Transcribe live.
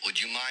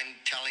Would you mind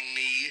telling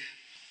me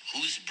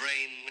whose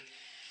brain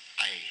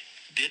I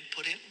did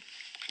put in?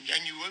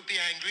 And you won't be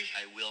angry?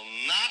 I will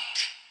not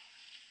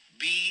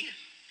be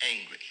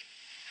angry.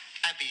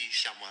 Abby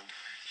someone.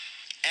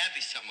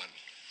 Abby someone.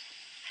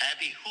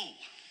 Abby who?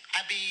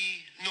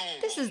 Abby Normal.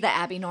 This is the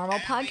Abby Normal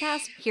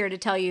podcast, here to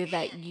tell you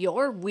that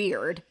you're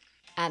weird,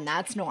 and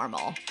that's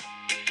normal.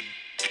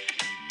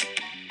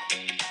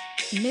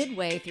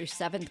 Midway through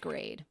 7th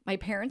grade, my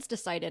parents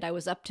decided I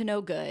was up to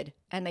no good,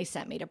 and they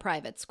sent me to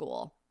private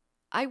school.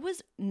 I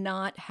was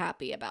not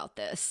happy about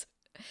this.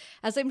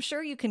 As I'm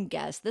sure you can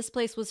guess, this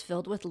place was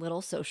filled with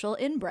little social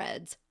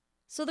inbreds.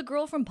 So the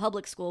girl from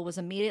public school was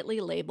immediately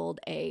labeled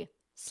a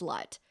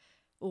slut,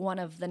 one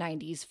of the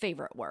 90s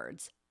favorite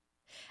words.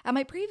 At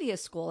my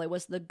previous school, I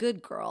was the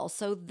good girl,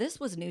 so this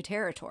was new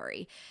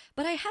territory.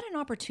 But I had an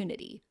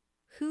opportunity.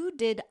 Who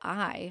did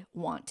I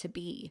want to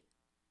be?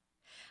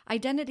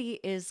 Identity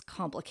is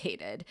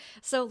complicated,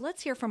 so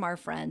let's hear from our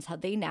friends how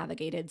they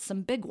navigated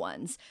some big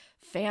ones: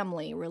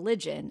 family,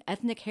 religion,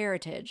 ethnic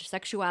heritage,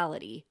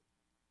 sexuality.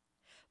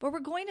 But we're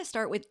going to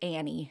start with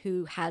Annie,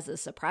 who has a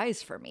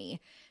surprise for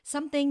me.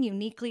 Something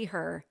uniquely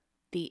her,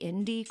 the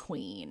indie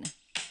queen.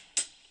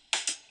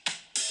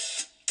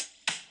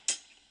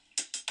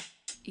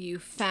 You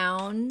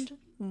found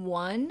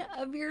one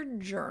of your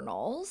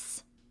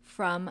journals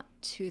from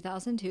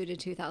 2002 to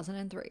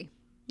 2003.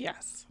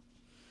 Yes.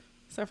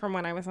 So from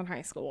when I was in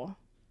high school.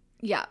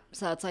 Yeah,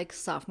 so that's like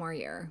sophomore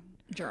year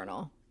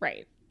journal.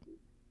 Right.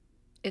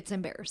 It's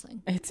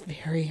embarrassing. It's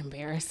very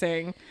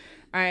embarrassing.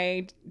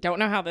 I don't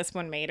know how this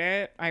one made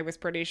it. I was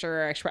pretty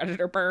sure I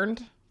shredded or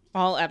burned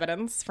all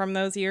evidence from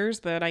those years,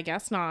 but I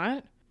guess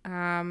not.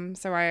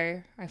 So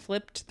I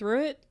flipped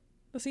through it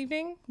this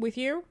evening with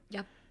you.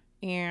 Yep.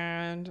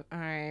 And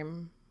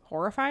I'm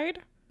horrified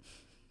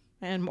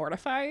and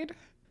mortified.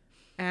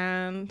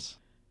 And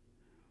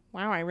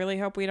wow, I really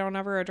hope we don't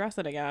ever address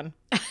it again.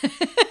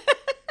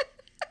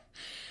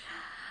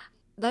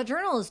 That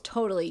journal is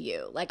totally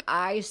you. Like,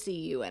 I see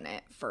you in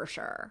it for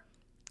sure.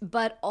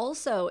 But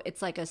also,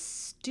 it's like a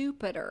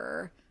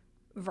stupider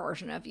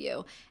version of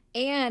you.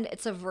 And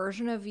it's a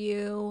version of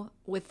you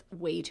with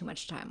way too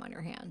much time on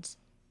your hands.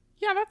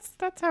 Yeah,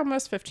 that's how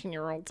most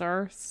 15-year-olds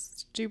are.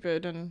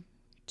 Stupid and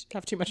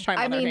have too much time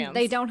on their hands.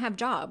 They don't have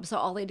jobs, so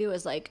all they do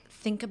is, like,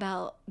 think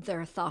about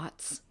their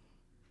thoughts.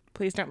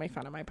 Please don't make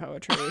fun of my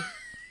poetry.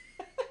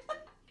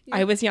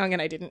 I was young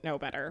and I didn't know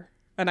better.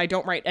 And I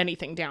don't write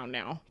anything down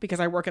now because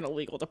I work in a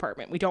legal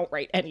department. We don't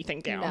write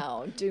anything down.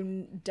 No,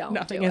 don't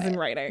Nothing do is it. in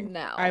writing.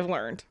 No. I've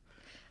learned.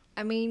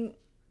 I mean,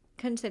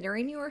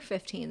 considering you were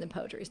 15, the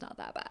poetry's not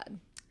that bad.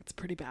 It's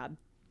pretty bad.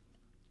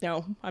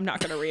 No, I'm not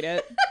going to read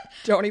it.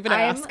 Don't even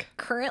I'm ask.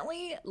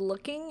 currently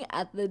looking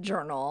at the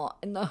journal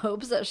in the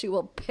hopes that she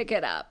will pick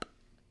it up,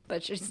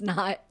 but she's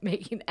not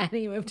making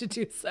any move to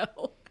do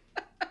so.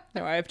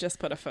 No, I've just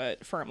put a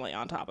foot firmly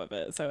on top of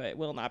it, so it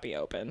will not be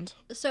opened.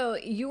 So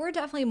you were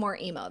definitely more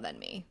emo than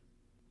me.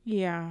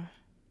 Yeah.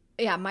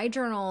 Yeah, my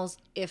journals,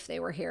 if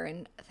they were here,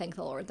 and thank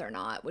the Lord they're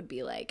not, would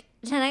be like,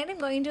 tonight I'm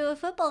going to a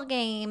football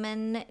game,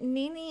 and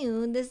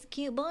Nini, this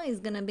cute boy is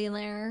going to be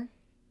there.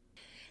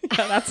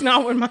 Yeah, that's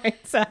not what mine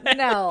said.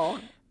 No.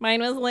 Mine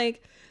was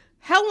like,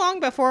 how long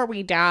before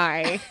we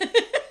die?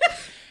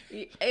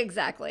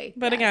 Exactly.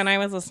 But yes. again, I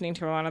was listening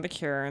to a lot of The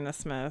Cure and The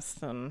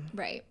Smiths, and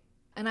Right.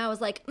 And I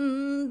was like,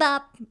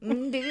 bop,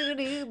 doo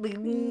doo,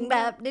 boom,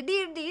 bop, doo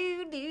doo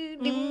doo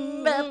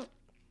doo, bop.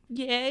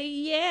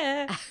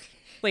 yeah.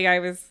 Like, I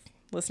was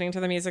listening to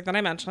the music that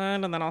I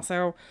mentioned, and then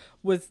also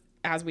was,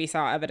 as we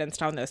saw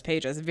evidenced on those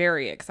pages,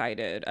 very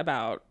excited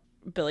about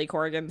Billy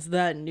Corgan's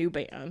The New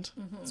Band,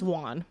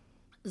 Zwan.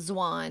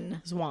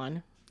 Zwan.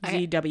 Zwan. I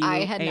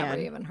Z-W-A-N. had never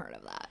even heard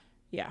of that.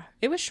 Yeah.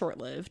 It was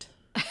short-lived.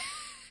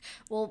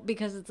 Well,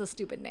 because it's a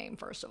stupid name,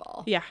 first of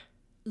all. Yeah.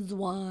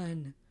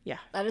 Zwan. Yeah.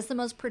 That is the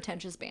most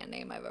pretentious band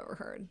name I've ever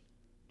heard.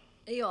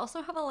 You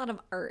also have a lot of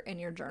art in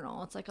your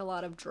journal. It's like a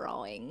lot of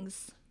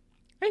drawings.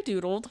 I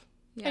doodled.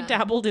 I Yeah.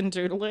 dabbled in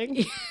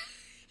doodling.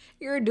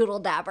 You're a doodle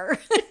dabber.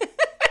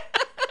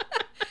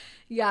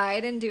 Yeah, I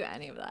didn't do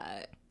any of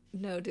that.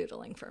 No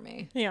doodling for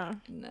me. Yeah.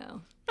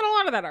 No. And a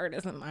lot of that art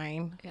isn't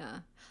mine. Yeah.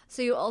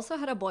 So you also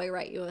had a boy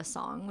write you a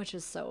song, which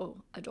is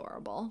so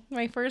adorable.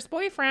 My first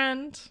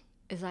boyfriend.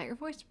 Is that your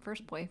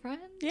first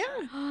boyfriend?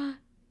 Yeah.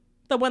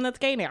 The one that's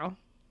gay now.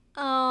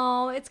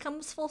 Oh, it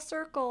comes full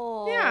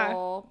circle. Yeah.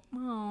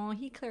 Oh,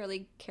 he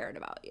clearly cared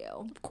about you.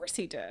 Of course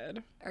he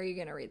did. Are you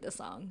going to read the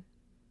song?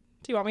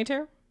 Do you want me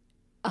to?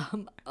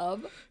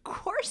 Of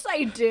course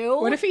I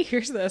do. What if he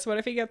hears this? What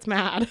if he gets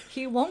mad?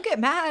 He won't get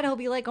mad. He'll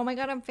be like, oh my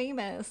God, I'm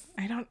famous.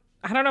 I don't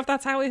know if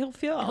that's how he'll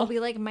feel. He'll be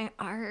like, my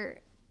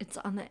art, it's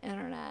on the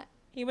internet.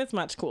 He was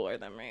much cooler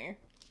than me.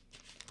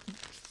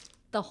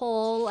 The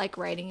whole like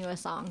writing you a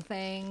song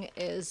thing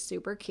is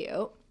super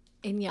cute.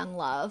 In Young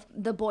Love,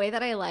 the boy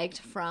that I liked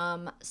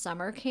from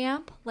summer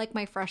camp, like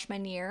my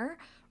freshman year,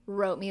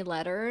 wrote me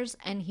letters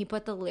and he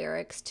put the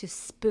lyrics to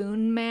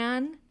Spoon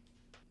Man.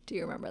 Do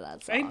you remember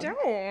that song? I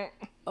don't.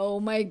 Oh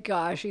my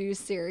gosh, are you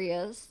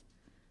serious?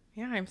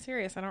 Yeah, I'm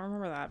serious. I don't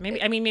remember that.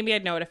 Maybe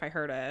I'd know it if I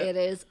heard it. It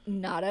is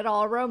not at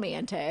all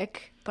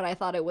romantic, but I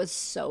thought it was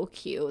so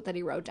cute that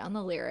he wrote down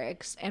the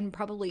lyrics and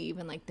probably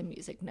even like the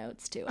music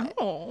notes to it.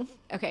 Oh.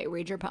 Okay,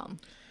 read your poem.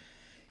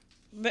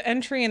 The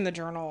entry in the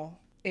journal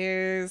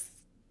is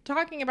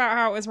talking about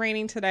how it was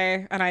raining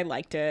today, and I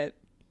liked it,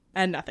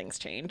 and nothing's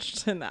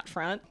changed in that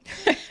front.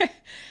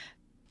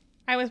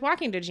 I was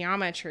walking to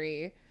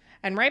geometry,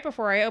 and right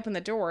before I opened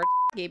the door,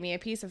 gave me a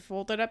piece of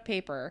folded up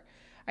paper.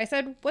 I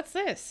said, "What's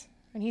this?"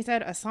 And he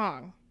said, "A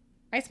song."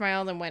 I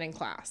smiled and went in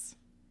class.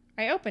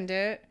 I opened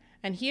it,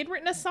 and he had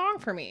written a song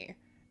for me.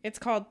 It's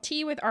called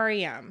Tea with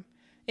REM.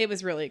 It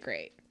was really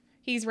great.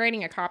 He's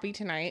writing a copy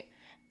tonight,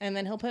 and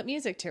then he'll put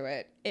music to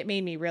it. It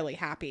made me really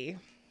happy.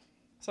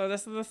 So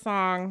this is the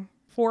song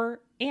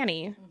for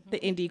Annie, the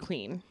indie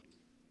queen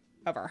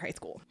of our high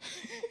school.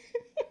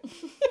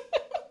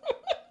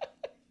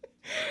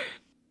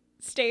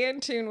 Stay in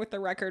tune with the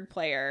record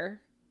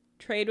player.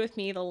 Trade with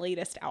me the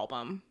latest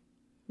album.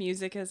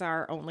 Music is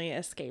our only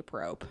escape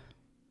rope.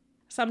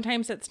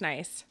 Sometimes it's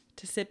nice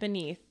to sit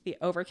beneath the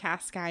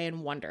overcast sky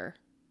and wonder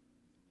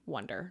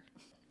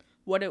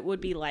what it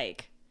would be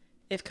like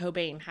if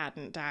Cobain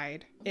hadn't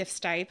died, if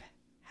Stipe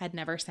had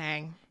never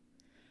sang.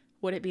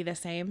 Would it be the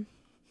same?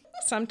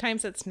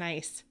 Sometimes it's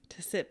nice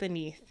to sit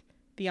beneath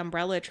the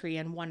umbrella tree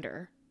and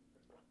wonder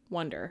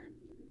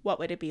what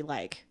would it be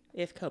like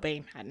if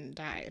Cobain hadn't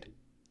died,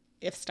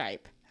 if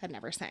Stipe had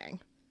never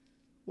sang.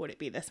 Would it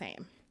be the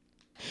same?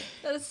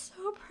 That is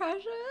so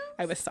precious.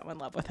 I was so in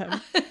love with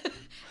him.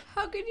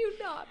 How could you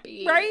not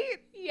be? Right?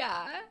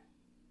 Yeah.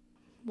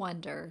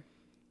 Wonder.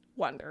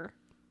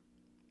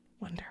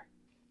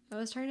 I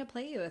was trying to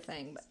play you a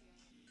thing, but...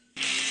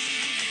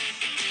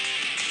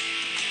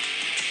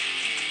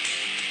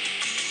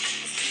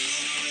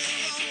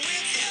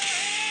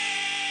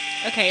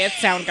 Okay, it's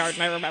Soundgarden,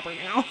 I remember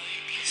now.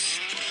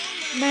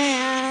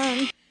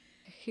 Man.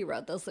 He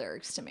wrote those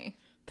lyrics to me.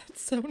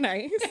 That's so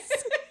nice.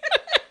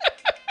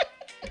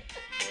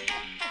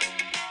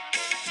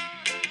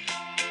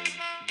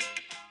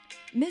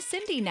 Miss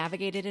Cindy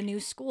navigated a new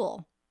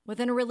school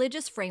within a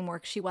religious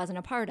framework she wasn't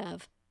a part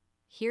of.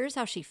 Here's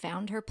how she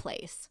found her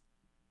place.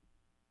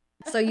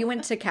 So you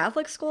went to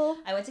Catholic school?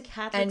 I went to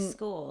Catholic And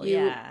school. you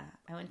Yeah.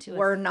 I went to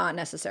We're not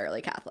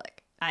necessarily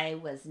Catholic. I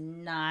was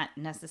not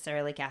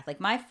necessarily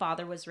Catholic. My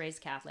father was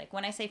raised Catholic.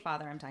 When I say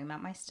father, I'm talking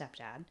about my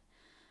stepdad.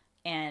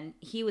 And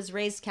he was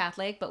raised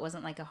Catholic, but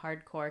wasn't like a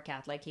hardcore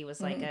Catholic. He was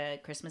like a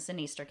Christmas and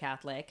Easter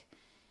Catholic,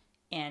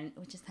 and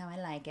which is how I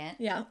like it.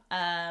 Yeah.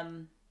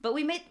 But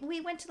we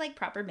went to like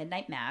proper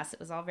midnight mass. It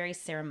was all very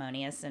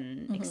ceremonious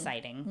and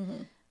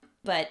exciting.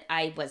 But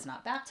I was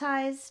not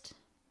baptized.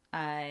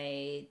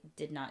 I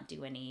did not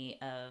do any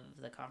of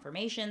the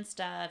confirmation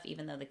stuff,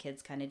 even though the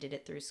kids kind of did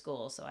it through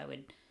school. So I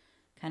would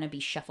kind of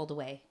be shuffled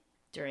away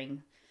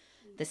during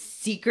the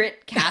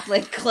secret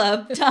Catholic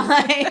club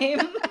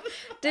time.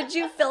 Did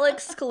you feel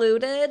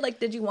excluded? Like,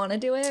 did you want to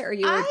do it? Or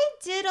you? I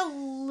did a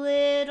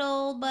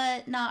little,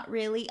 but not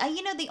really.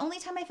 The only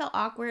time I felt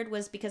awkward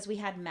was because we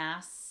had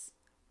mass.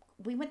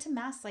 We went to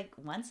mass like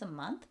once a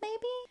month, maybe.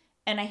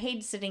 And I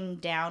hated sitting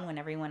down when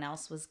everyone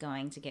else was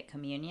going to get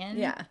communion.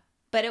 Yeah.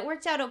 But it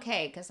worked out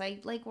okay because I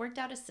like worked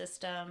out a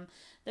system.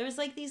 There was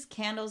like these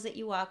candles that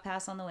you walk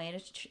past on the way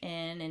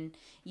in, and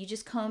you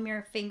just comb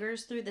your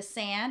fingers through the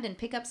sand and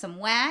pick up some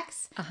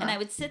wax. And I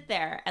would sit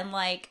there and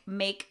like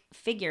make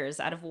figures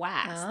out of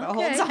wax the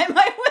whole time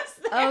I was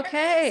there.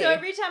 Okay. So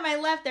every time I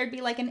left, there'd be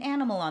like an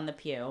animal on the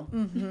pew.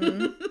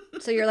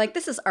 So you're like,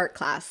 this is art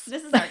class.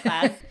 This is art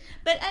class.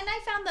 But I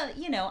found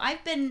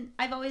that,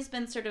 I've always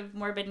been sort of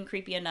morbid and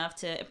creepy enough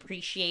to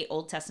appreciate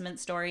Old Testament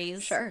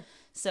stories. Sure.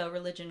 So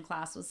religion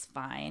class was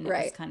fine.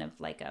 Right. It was kind of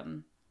like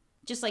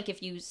just like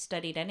if you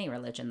studied any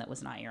religion that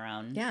was not your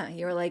own. Yeah,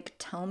 you were like,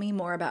 tell me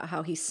more about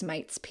how he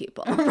smites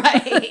people.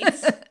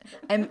 Right.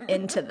 I'm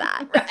into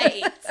that.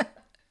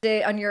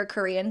 Right. On your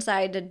Korean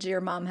side, did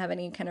your mom have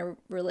any kind of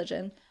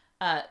religion?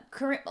 A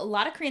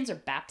lot of Koreans are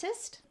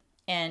Baptist,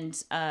 and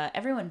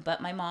everyone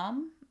but my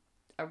mom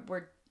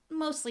were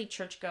mostly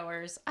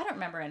churchgoers. I don't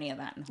remember any of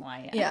that in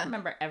Hawaii. I don't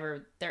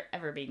remember there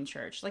ever being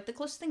church. Like the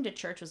closest thing to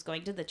church was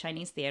going to the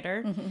Chinese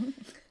theater,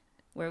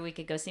 where we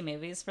could go see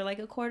movies for like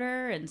a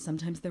quarter, and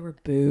sometimes there were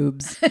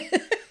boobs.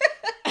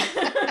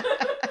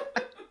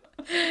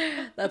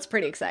 That's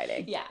pretty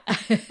exciting. Yeah,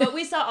 but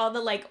we saw all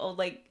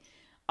the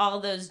all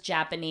those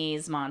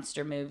Japanese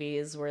monster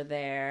movies were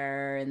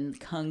there, and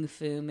kung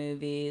fu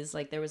movies.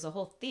 Like there was a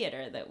whole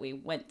theater that we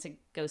went to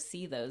go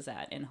see those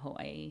at in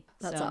Hawaii.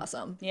 That's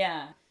awesome.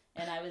 Yeah.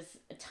 And I was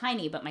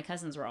tiny, but my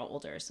cousins were all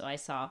older, so I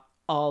saw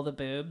all the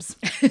boobs.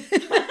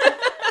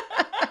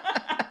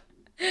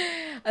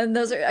 And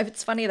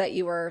it's funny that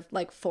you were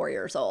like 4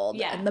 years old.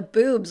 Yeah. And the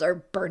boobs are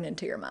burned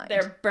into your mind.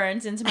 They're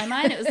burned into my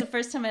mind. It was the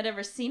first time I'd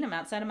ever seen them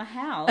outside of my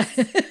house.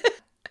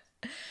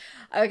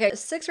 Okay,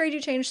 6th grade you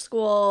changed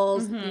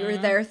schools. You were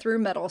there through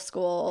middle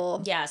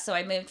school. Yeah, so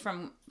I moved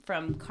from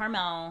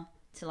Carmel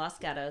to Los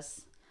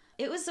Gatos.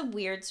 It was a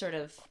weird sort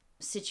of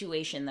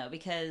situation, though,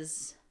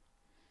 because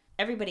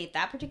everybody at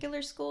that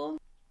particular school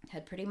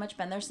Had pretty much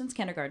been there since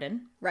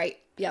kindergarten. Right.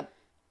 Yep.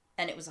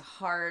 And it was a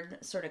hard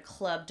sort of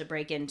club to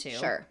break into.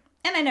 Sure.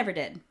 And I never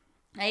did.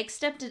 I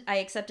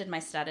accepted my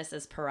status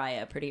as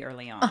pariah pretty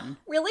early on.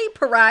 Really?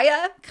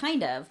 Pariah?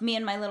 Kind of. Me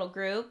and my little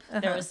group.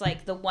 There was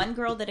like the one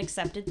girl that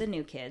accepted the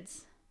new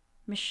kids,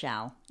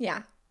 Michelle.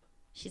 Yeah.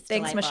 She's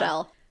Thanks, delightful.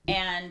 Michelle.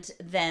 And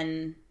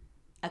then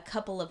a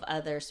couple of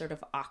other sort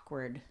of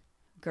awkward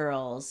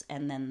girls,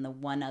 and then the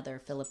one other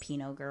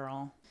Filipino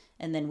girl.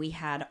 And then we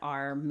had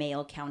our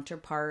male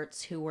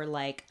counterparts who were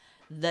like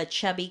the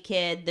chubby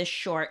kid, the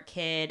short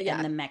kid, Yeah.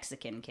 and the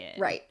Mexican kid.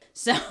 Right.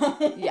 So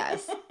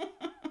Yes.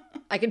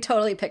 I can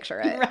totally picture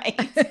it.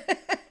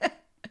 right.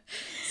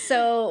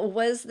 So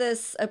was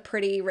this a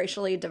pretty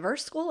racially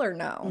diverse school or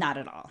no? Not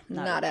at all.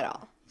 Not at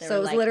all. They So were it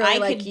was like, literally I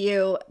like could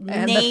you and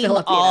the Name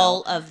Filipino.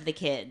 all of the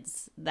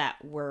kids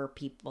that were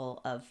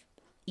people of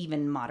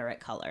even moderate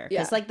color. Yeah.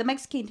 Because like the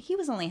Mexican, he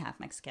was only half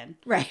Mexican,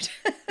 Right.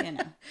 you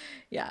know.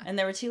 Yeah. And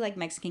there were 2 like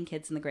Mexican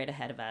kids in the grade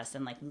ahead of us,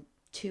 and like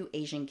 2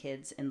 Asian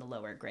kids in the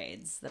lower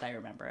grades that I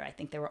remember. I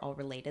think they were all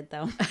related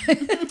though.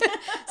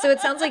 So it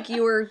sounds like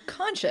you were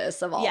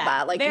conscious of all Yeah,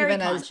 that, like very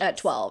even conscious. at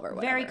 12 or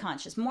whatever. Very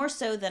conscious, more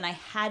so than I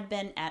had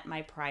been at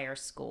my prior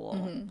school.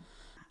 Mm-hmm.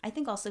 I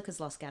think also because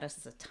Los Gatos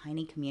is a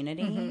tiny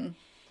community, Mm-hmm.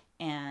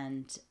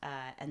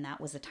 and that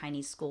was a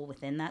tiny school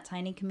within that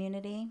tiny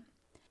community.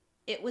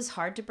 It was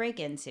hard to break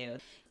into.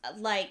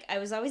 Like I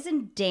was always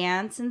in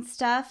dance and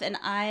stuff, and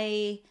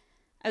I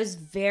was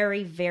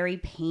very, very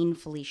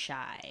painfully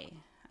shy.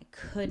 I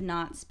could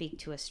not speak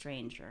to a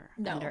stranger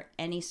under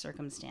any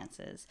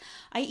circumstances.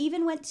 I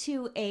even went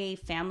to a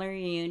family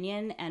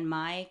reunion, and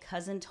my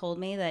cousin told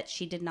me that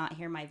she did not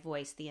hear my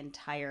voice the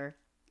entire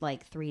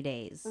like 3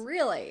 days.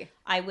 Really?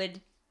 I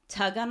would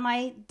tug on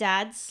my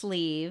dad's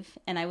sleeve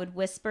and I would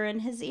whisper in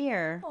his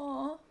ear.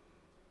 Aw.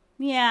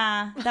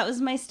 Yeah, that was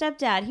my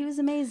stepdad. He was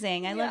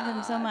amazing. I loved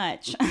him so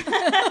much.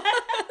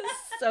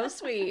 So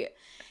sweet.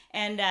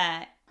 And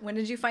When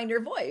did you find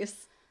your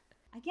voice?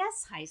 I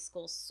guess high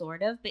school,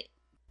 sort of. But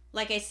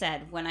like I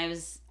said, when I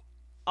was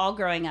all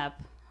growing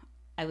up,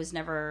 I was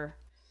never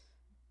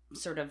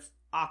sort of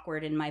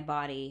awkward in my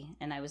body.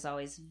 And I was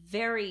always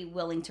very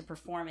willing to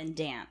perform and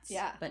dance,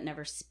 Yeah. but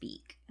never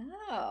speak.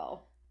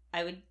 Oh.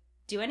 I would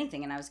do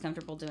anything, and I was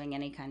comfortable doing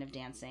any kind of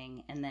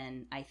dancing. And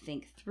then I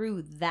think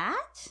through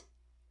that,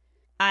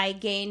 I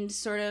gained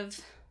sort of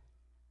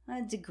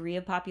a degree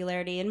of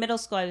popularity. In middle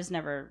school, I was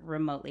never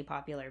remotely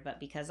popular, but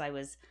because I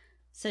was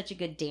such a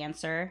good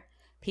dancer,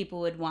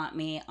 people would want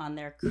me on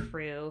their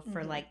crew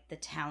for like the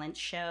talent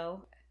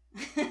show.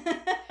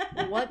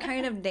 What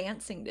kind of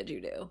dancing did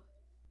you do?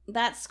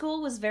 That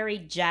school was very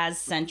jazz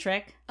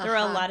centric. There were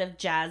a lot of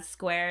jazz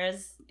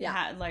squares,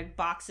 like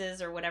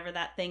boxes or whatever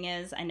that thing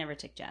is. I never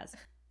took jazz.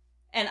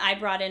 And I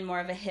brought in more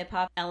of a hip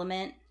hop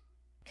element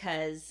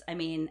because, I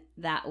mean,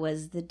 that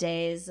was the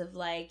days of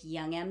like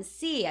Young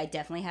MC. I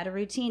definitely had a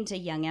routine to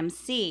Young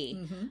MC.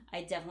 Mm-hmm.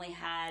 I definitely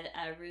had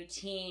a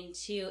routine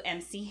to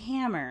MC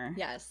Hammer.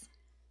 Yes.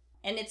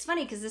 And it's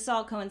funny because this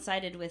all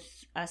coincided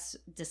with us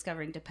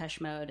discovering Depeche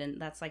Mode,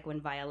 and that's like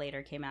when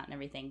Violator came out and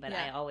everything. But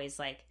I always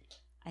like,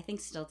 I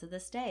think still to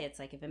this day, it's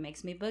like if it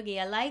makes me boogie,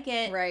 I like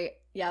it. Right.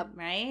 Yep.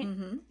 Right?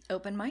 Mm-hmm.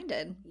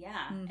 Open-minded.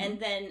 Yeah. Mhm. And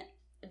then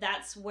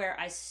that's where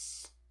I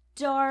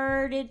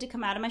started to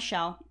come out of my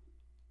shell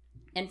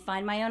and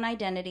find my own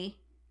identity.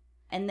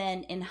 And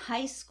then in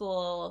high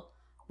school,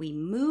 we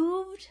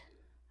moved.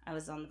 I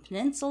was on the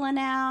peninsula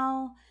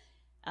now.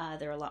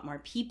 There were a lot more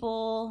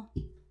people.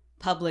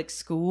 Public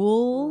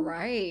school.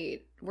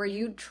 Right. Were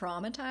you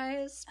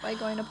traumatized by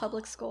going to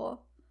public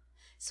school?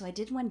 So I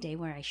did one day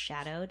where I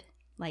shadowed,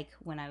 like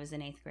when I was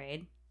in 8th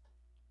grade.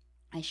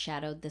 I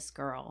shadowed this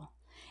girl.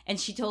 And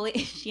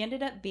she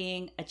ended up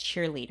being a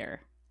cheerleader.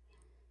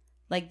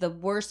 Like the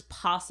worst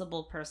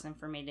possible person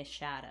for me to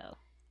shadow.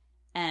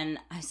 And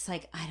I was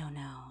like, I don't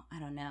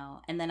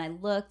know. And then I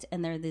looked,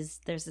 and there's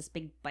this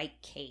big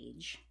bike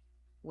cage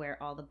where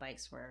all the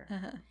bikes were.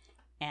 Uh-huh.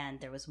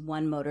 And there was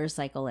one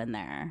motorcycle in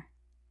there.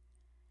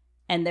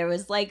 And there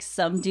was like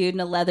some dude in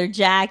a leather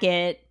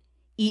jacket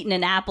eating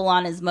an apple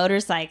on his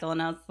motorcycle.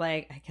 And I was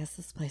like, I guess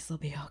this place will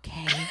be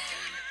okay.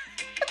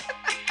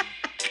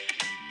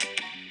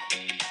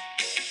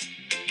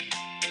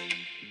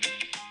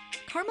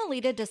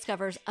 Carmelita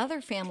discovers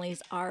other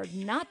families are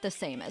not the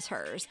same as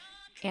hers,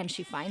 and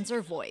she finds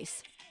her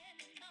voice.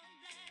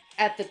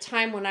 At the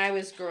time when I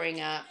was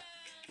growing up,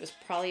 it was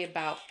probably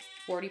about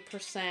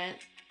 40%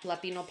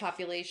 Latino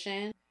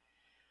population.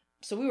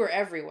 So we were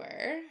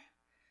everywhere.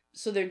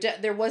 So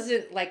there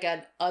wasn't like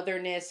an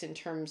otherness in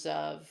terms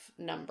of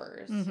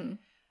numbers. Mm-hmm.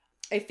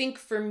 I think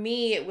for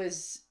me it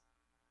was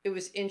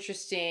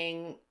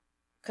interesting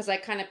because I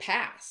kind of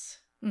pass.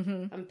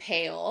 Mm-hmm. I'm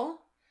pale.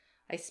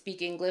 I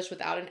speak English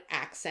without an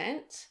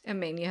accent. I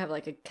mean, you have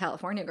like a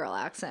California girl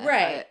accent.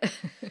 Right.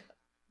 But...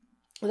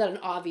 Without an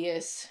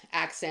obvious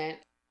accent.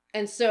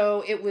 And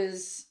so it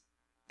was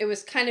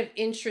kind of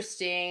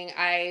interesting.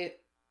 I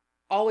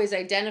always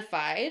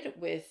identified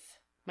with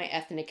my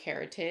ethnic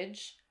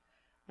heritage.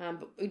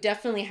 But we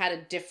definitely had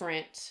a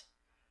different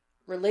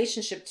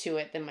relationship to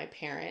it than my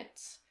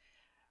parents.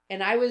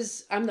 And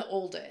I'm the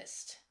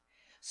oldest.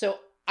 So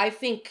I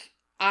think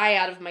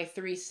out of my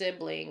 3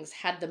 siblings,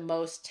 had the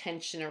most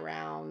tension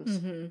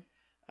around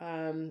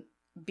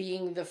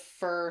being the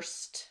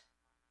first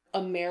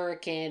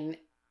American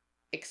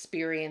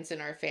experience in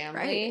our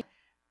family.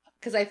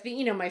 Because I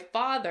think, my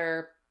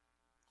father,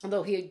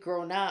 although he had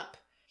grown up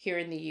here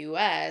in the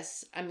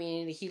U.S., I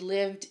mean, he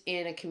lived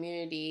in a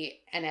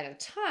community and at a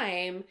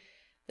time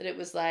that it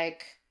was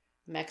like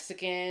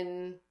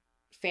Mexican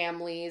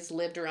families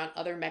lived around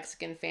other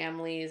Mexican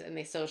families and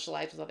they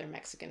socialized with other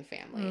Mexican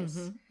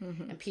families.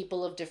 And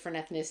people of different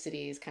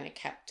ethnicities kind of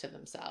kept to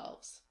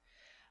themselves.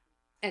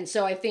 And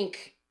so I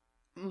think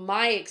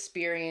my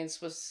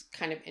experience was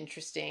kind of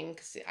interesting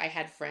because I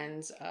had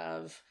friends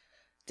of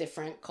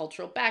different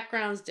cultural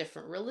backgrounds,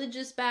 different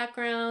religious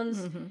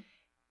backgrounds.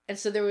 And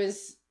so there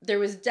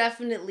was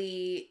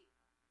definitely,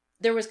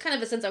 there was kind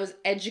of a sense I was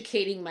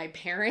educating my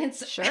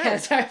parents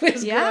as I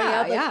was growing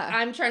up. Like,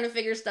 I'm trying to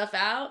figure stuff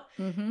out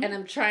and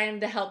I'm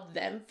trying to help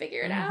them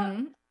figure it out.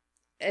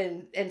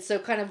 And so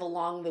kind of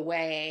along the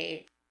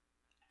way,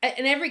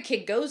 and every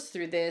kid goes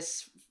through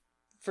this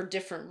for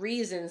different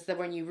reasons, that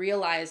when you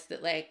realize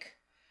that like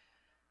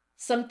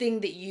something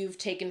that you've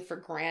taken for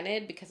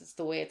granted because it's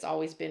the way it's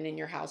always been in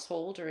your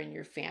household or in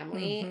your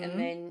family, and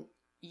then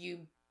you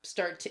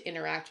start to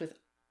interact with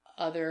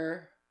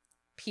other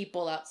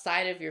people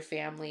outside of your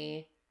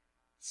family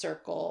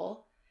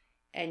circle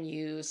and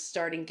you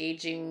start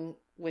engaging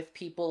with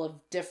people of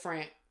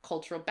different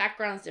cultural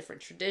backgrounds,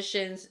 different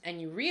traditions, and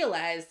you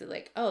realize that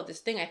like, oh, this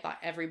thing I thought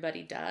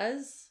everybody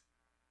does,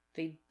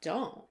 they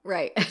don't.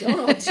 Right. They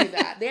don't do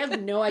that. They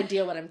have no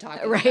idea what I'm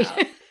talking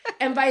about.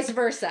 And vice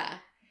versa.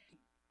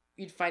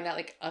 You'd find out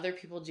like other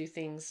people do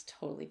things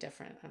totally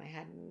different and I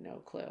had no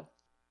clue.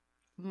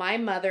 My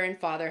mother and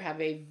father have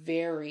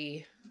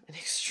an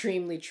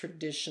extremely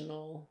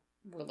traditional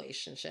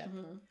relationship.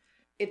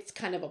 It's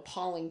kind of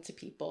appalling to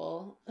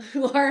people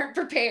who aren't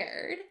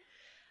prepared.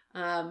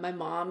 My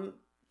mom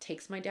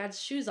takes my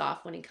dad's shoes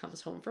off when he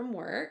comes home from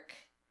work.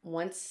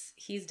 Once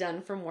he's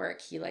done from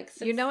work, he like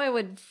sits. I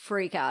would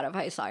freak out if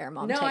I saw your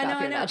mom take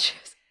off your dad's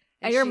shoes.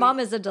 And your mom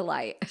is a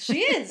delight. She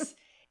is.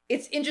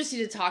 It's interesting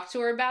to talk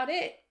to her about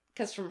it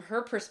because from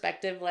her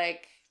perspective,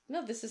 like,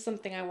 no, this is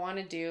something I want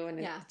to do.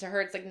 And to her,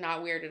 it's like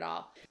not weird at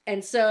all.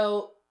 And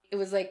so it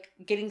was like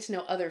getting to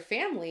know other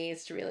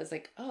families to realize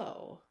like,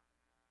 oh,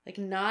 like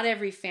not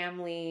every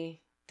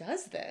family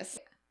does this.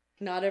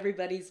 Not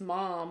everybody's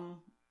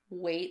mom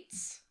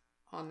waits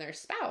on their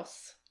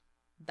spouse.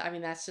 I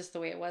mean, that's just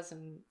the way it was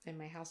in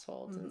my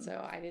household. And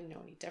so I didn't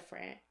know any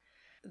different.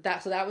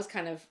 So that was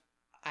kind of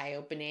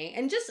eye-opening.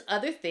 And just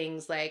other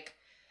things like,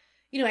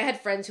 I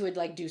had friends who would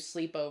like do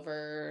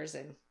sleepovers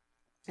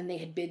and they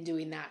had been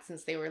doing that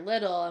since they were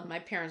little. And my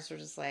parents were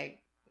just like,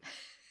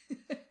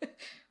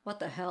 what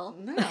the hell?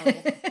 No,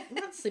 I'm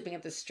not sleeping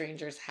at this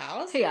stranger's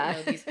house. I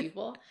don't know these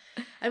people.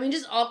 I mean,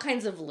 just all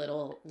kinds of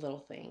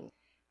little things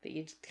that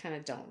you just kind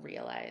of don't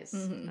realize.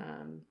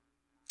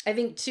 I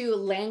think too,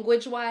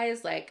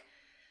 language-wise, like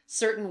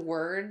certain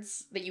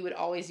words that you would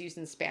always use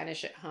in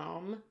Spanish at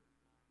home,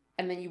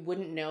 and then you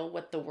wouldn't know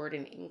what the word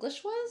in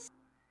English was.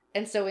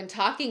 And so in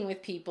talking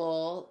with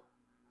people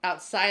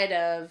outside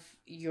of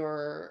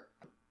your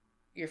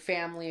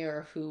family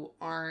or who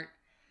aren't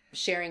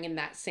sharing in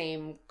that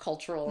same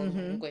cultural and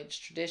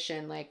language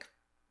tradition, like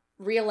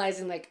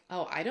realizing like,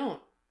 oh, I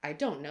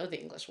don't know the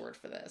English word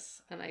for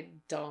this. And I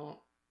don't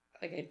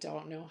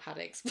know how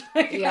to explain.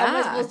 How am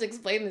I supposed to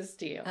explain this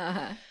to you?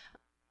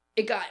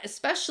 It got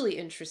especially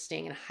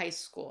interesting in high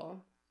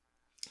school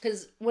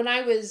because when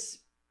I was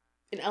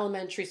in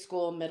elementary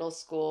school, middle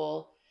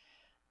school,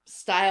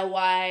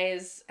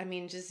 style-wise, I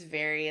mean, just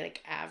very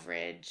like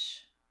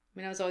average. I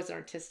mean, I was always an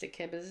artistic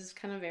kid, but this is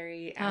kind of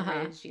very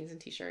average, jeans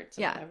and t-shirts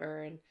and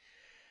whatever. And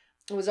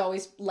it was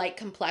always light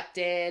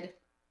complected.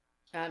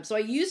 So I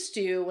used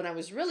to, when I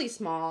was really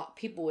small,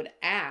 people would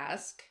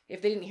ask,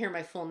 if they didn't hear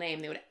my full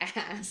name, they would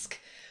ask,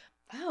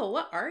 oh,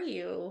 what are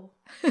you?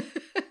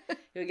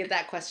 You would get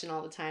that question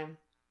all the time.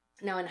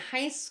 Now in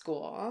high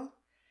school,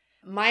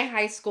 my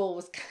high school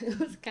was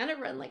kind of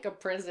run like a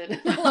prison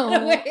in a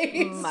lot of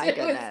ways. My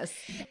goodness.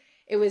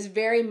 It was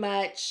very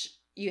much,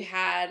 you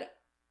had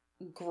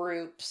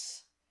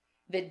groups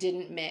that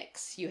didn't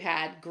mix. You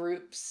had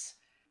groups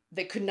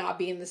that could not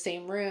be in the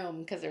same room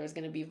because there was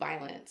going to be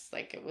violence.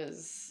 Like it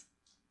was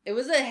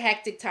a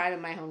hectic time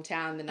in my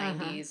hometown in the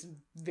 90s.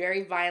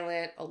 Very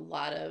violent, a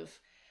lot of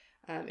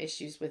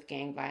issues with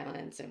gang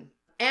violence. And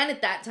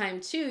at that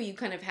time, too, you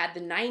kind of had the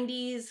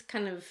 90s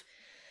kind of...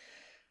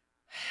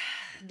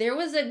 There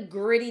was a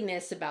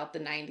grittiness about the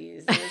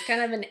 90s. There was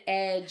kind of an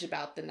edge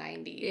about the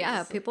 90s.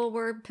 Yeah, people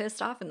were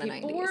pissed off in the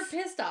 90s. People were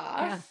pissed off.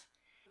 Yeah.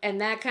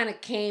 And that kind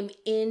of came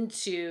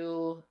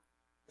into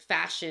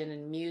fashion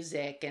and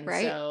music. And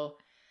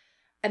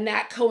and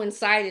that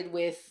coincided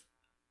with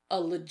a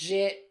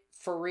legit,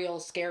 for real,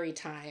 scary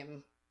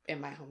time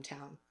in my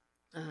hometown.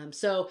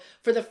 So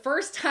for the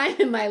first time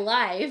in my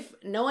life,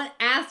 no one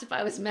asked if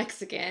I was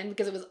Mexican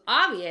because it was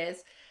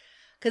obvious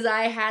because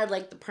I had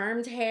like the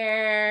permed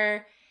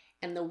hair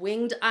and the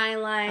winged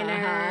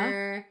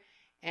eyeliner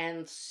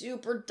and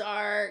super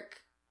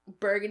dark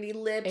burgundy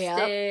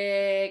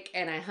lipstick.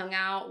 And I hung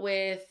out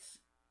with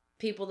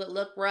people that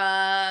look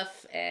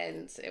rough,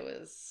 and it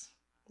was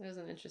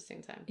an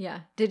interesting time. Yeah.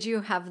 Did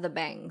you have the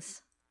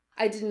bangs?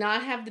 I did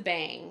not have the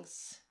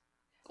bangs.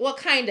 Well,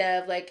 kind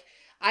of. Like,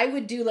 I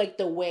would do, like,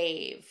 the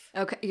wave.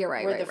 Okay, you're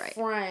right, where right, the right.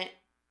 front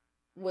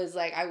was,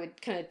 like, I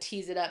would kind of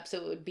tease it up so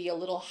it would be a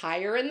little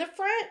higher in the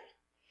front.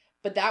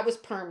 But that was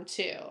perm,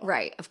 too.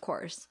 Right, of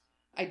course.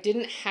 I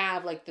didn't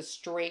have, like, the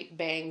straight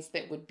bangs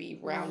that would be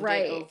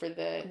rounded over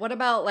the... What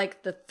about,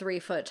 like, the 3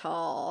 foot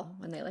tall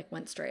when they, like,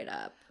 went straight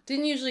up? I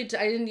didn't usually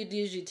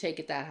take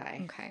it that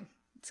high. Okay,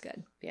 it's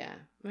good. Yeah.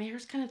 My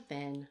hair's kind of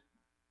thin.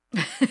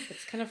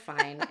 It's kind of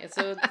fine. It's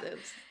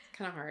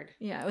kind of hard.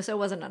 Yeah, so it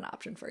wasn't an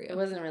option for you. It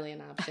wasn't really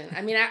an option.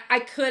 I mean, I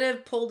could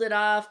have pulled it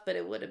off, but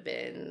it would have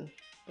been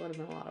a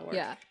lot of work.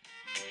 Yeah.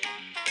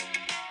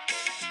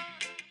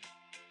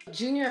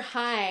 Junior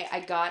high, I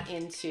got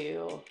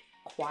into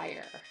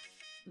choir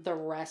the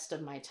rest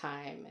of my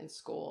time in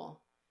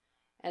school.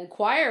 And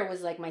choir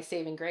was like my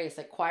saving grace.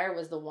 Like, choir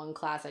was the one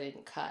class I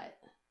didn't cut.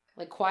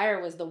 Like, choir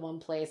was the one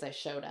place I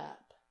showed up.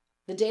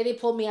 The day they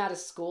pulled me out of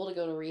school to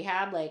go to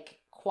rehab, like,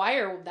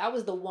 choir, that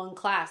was the one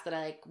class that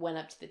I, like, went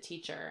up to the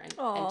teacher and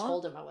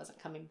told him I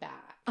wasn't coming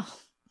back.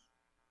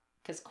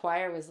 Because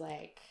choir was,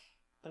 like,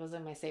 that was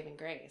my saving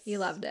grace. You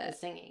loved it. The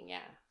singing, yeah.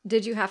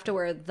 Did you have to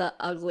wear the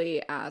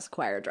ugly ass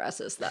choir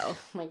dresses, though? Oh,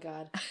 my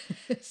God.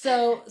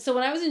 So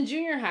when I was in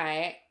junior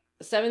high,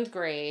 7th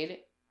grade,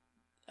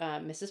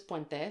 Mrs.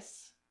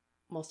 Puentes,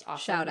 most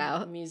awesome Shout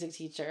out. music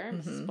teacher,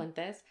 Mrs.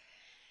 Puentes,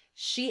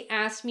 she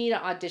asked me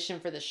to audition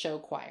for the show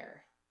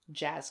choir,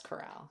 Jazz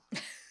Chorale.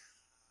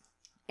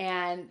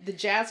 And the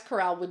Jazz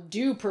Chorale would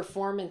do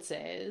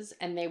performances,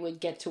 and they would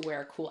get to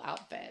wear cool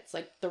outfits.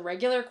 Like, the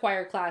regular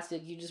choir class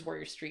did, you just wear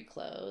your street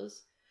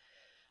clothes.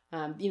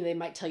 They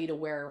might tell you to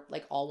wear,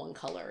 like, all one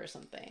color or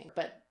something.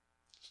 But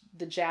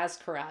the Jazz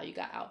Chorale, you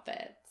got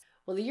outfits.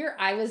 Well, the year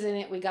I was in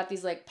it, we got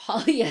these, like,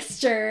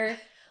 polyester,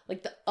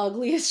 like, the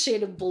ugliest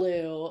shade of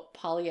blue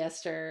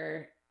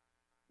polyester,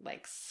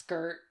 like,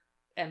 skirt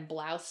and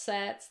blouse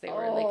sets. They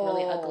were, like,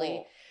 really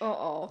ugly.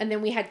 Uh-oh. And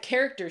then we had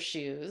character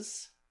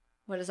shoes.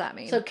 What does that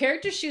mean? So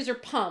character shoes are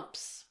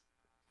pumps,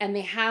 and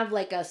they have,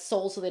 like, a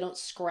sole so they don't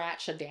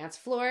scratch a dance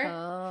floor.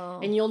 Oh.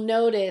 And you'll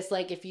notice,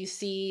 like, if you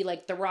see,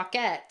 like, the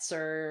Rockettes,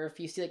 or if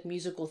you see, like,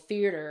 musical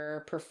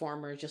theater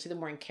performers, you'll see them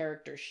wearing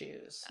character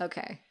shoes.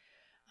 Okay.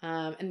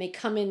 And they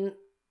come in,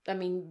 I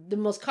mean, the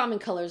most common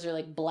colors are,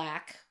 like,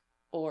 black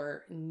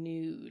or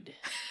nude.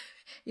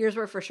 Yours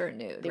were for sure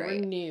nude, They right?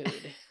 were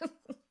nude.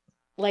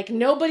 Like,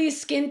 nobody's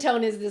skin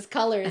tone is this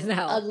color. It's No.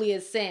 ugly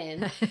as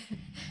sin.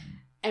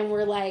 And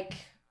we're, like,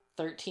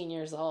 13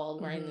 years old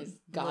wearing these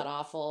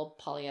god-awful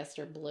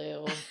polyester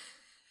blue.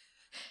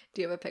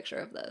 Do you have a picture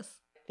of this?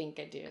 I think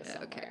I do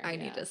somewhere. Okay, I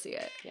need to see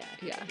it. Yeah. I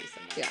think Yeah. I do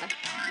somewhere. Yeah.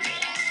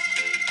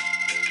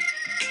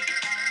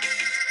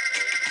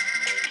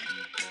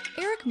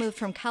 Eric moved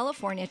from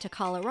California to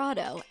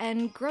Colorado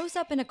and grows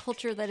up in a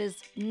culture that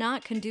is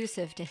not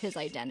conducive to his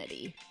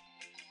identity.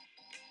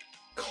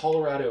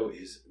 Colorado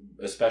is,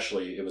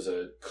 especially, it was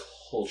a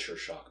culture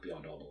shock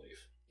beyond all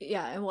belief.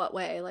 Yeah, in what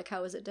way? Like,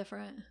 how is it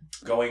different?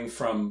 Going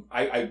from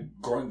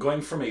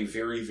going from a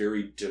very,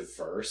 very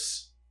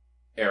diverse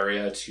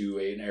area to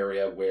an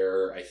area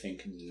where I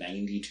think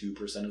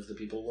 92% of the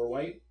people were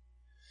white,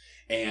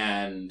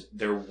 and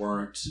there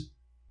weren't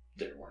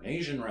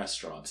Asian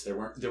restaurants. There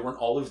weren't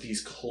all of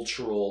these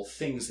cultural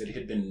things that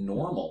had been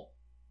normal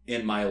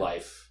in my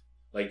life.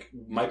 Like,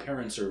 my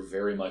parents are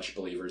very much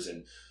believers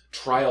in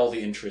try all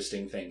the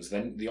interesting things.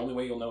 Then the only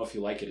way you'll know if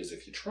you like it is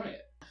if you try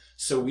it.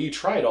 So we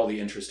tried all the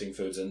interesting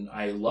foods, and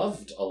I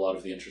loved a lot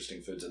of the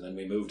interesting foods, and then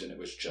we moved, and it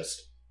was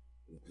just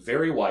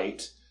very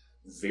white,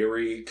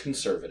 very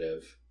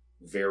conservative,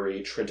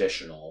 very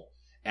traditional,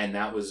 and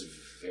that was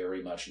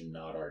very much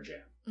not our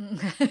jam.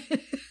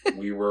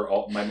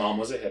 My mom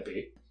was a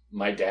hippie.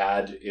 My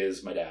dad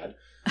is my dad,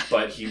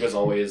 but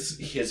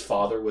his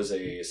father was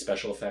a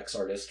special effects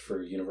artist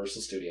for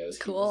Universal Studios.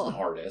 Cool. He was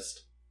an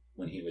artist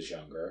when he was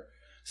younger.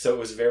 So it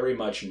was very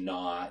much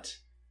not,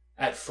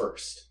 at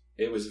first,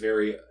 it was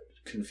very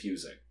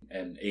confusing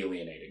and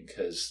alienating,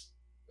 because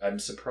I'm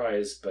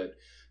surprised, but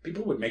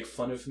people would make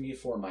fun of me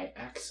for my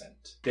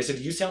accent. They said,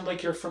 "You sound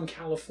like you're from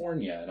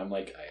California." And I'm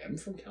like, "I am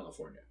from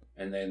California."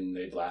 And then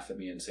they'd laugh at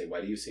me and say,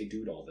 "Why do you say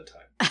dude all the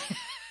time?"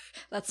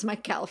 That's my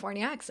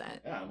California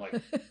accent. Yeah, I'm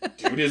like,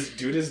 dude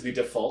is the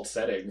default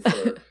setting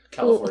for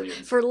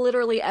Californians. For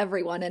literally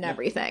everyone and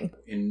everything.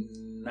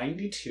 In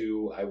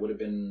 92, I would have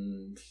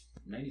been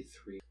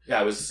 93. Yeah,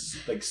 I was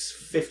like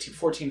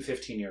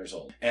 15 years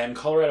old. And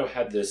Colorado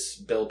had this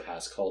bill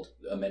passed called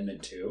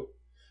Amendment 2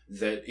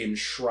 that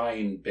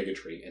enshrined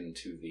bigotry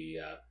into the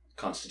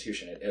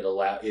Constitution.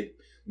 It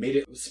made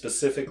it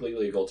specifically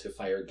legal to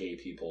fire gay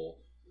people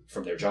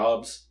from their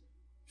jobs,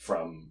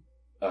 from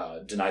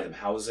deny them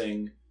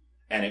housing,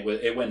 and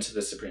it went to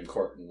the Supreme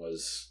Court and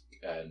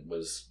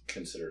was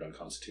considered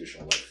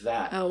unconstitutional like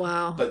that. Oh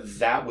wow! But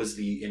that was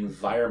the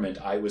environment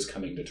I was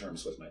coming to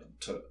terms with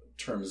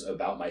terms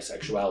about my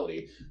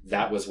sexuality,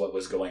 that was what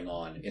was going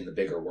on in the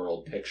bigger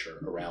world picture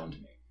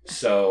around me.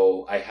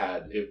 So I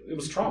had, it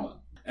was trauma.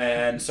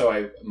 And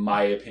so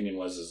my opinion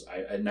was,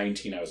 at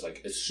 19, I was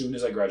like, as soon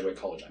as I graduate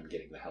college, I'm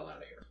getting the hell out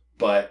of here.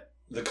 But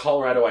the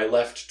Colorado I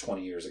left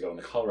 20 years ago and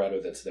the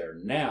Colorado that's there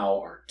now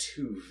are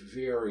two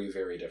very,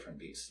 very different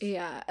beasts.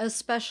 Yeah,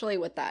 especially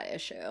with that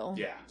issue.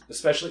 Yeah,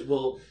 especially,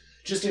 well,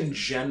 just in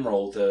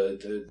general,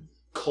 the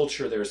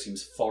culture there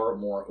seems far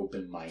more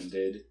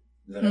open-minded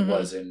than it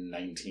was in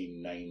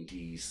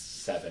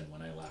 1997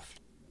 when I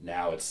left.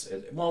 Now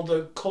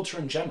the culture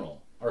in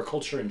general, our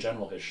culture in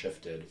general has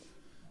shifted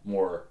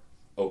more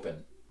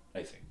open,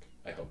 I think.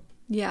 I hope.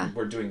 Yeah.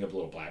 We're doing a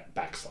little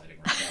backsliding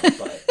right now,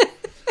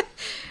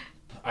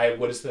 but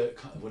what is the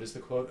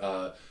quote?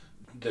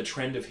 The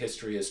trend of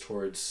history is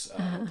towards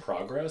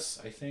progress,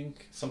 I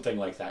think. Something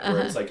like that,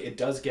 where it's like, it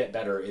does get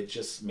better, it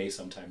just may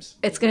sometimes...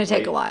 It's going to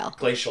take a while.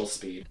 Glacial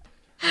speed.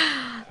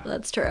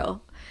 That's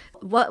true.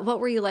 What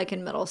were you like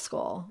in middle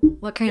school?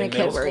 What kind of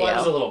kid were you? I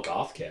was a little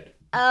goth kid.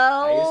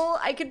 Oh,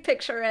 I could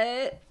picture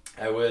it.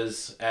 I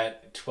was,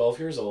 at 12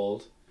 years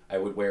old, I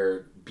would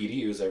wear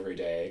BDUs every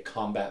day,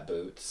 combat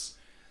boots.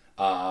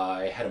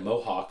 I had a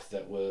mohawk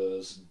that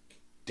was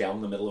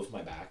down the middle of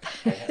my back.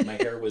 My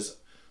hair was,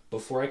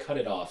 before I cut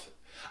it off,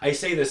 I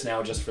say this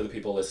now just for the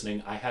people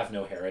listening, I have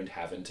no hair and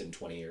haven't in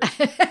 20 years.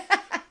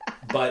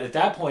 But at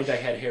that point, I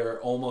had hair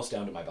almost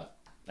down to my butt.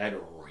 I had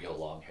real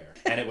long hair,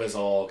 and it was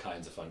all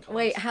kinds of fun colors.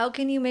 Wait, how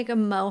can you make a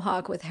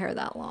mohawk with hair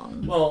that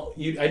long? Well,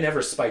 I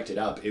never spiked it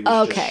up. It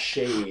was just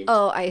shaved.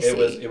 Oh, I see.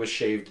 It was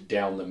shaved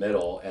down the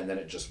middle, and then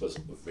it just was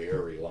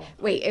very long.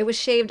 Wait, it was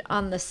shaved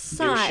on the sides.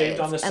 It was shaved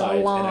on the sides,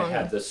 and long. I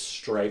had this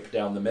stripe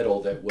down the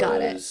middle that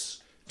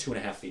was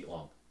 2.5 feet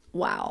long.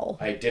 Wow.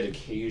 I did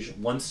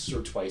once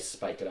or twice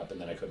spike it up, and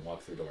then I couldn't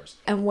walk through doors.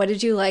 And what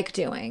did you like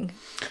doing?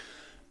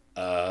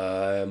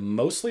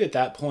 Mostly at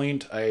that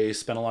point, I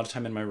spent a lot of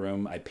time in my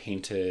room. I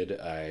painted,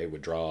 I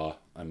would draw.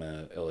 I'm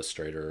an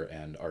illustrator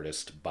and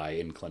artist by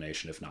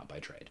inclination, if not by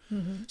trade.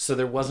 Mm-hmm. So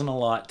there wasn't a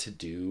lot to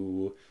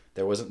do.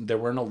 There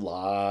weren't a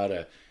lot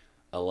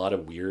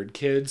of weird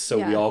kids. So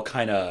we all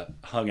kind of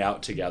hung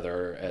out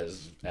together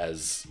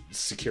as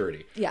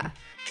security. Yeah.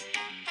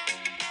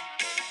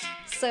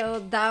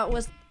 So that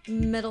was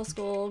middle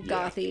school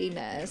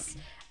gothiness.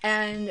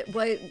 And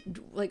what,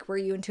 were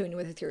you in tune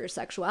with your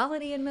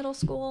sexuality in middle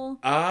school?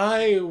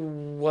 I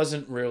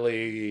wasn't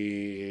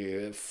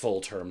really full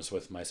terms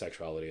with my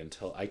sexuality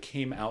until I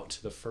came out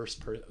to the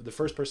first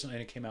person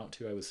I came out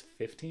to, I was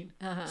 15.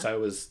 So I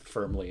was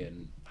firmly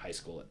in high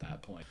school at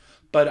that point.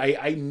 But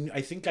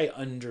I think I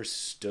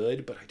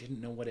understood, but I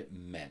didn't know what it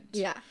meant.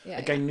 Yeah.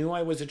 I knew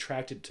I was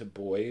attracted to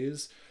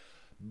boys,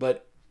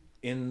 but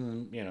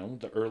in,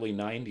 the early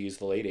 90s,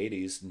 the late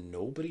 80s,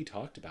 nobody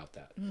talked about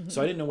that. Mm-hmm.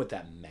 So I didn't know what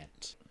that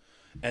meant.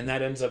 And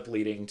that ends up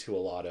leading to a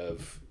lot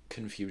of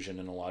confusion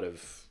and a lot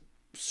of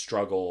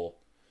struggle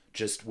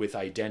just with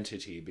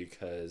identity,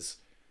 because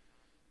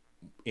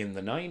in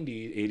the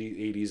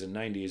 80s and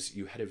 90s,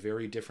 you had a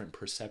very different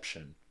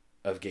perception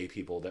of gay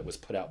people that was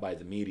put out by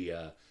the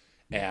media.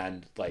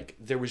 And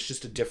there was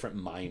just a different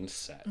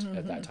mindset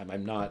at that time.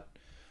 I'm not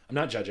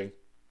judging,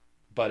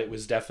 but it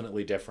was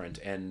definitely different.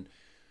 And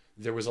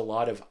there was a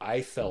lot of,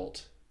 I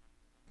felt,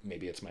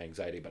 maybe it's my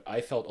anxiety, but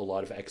I felt a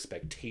lot of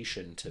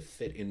expectation to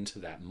fit into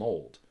that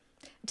mold.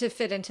 To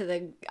fit into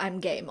the I'm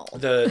gay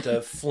mold.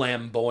 The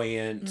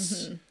flamboyant,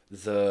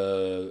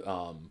 the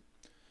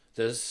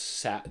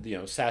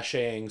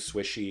sashaying,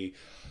 swishy,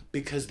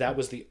 because that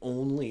was the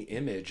only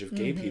image of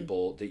gay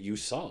people that you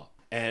saw.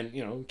 And,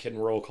 kid in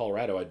rural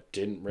Colorado, I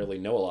didn't really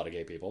know a lot of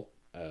gay people,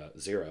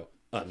 zero,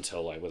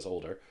 until I was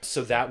older.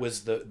 So that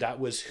was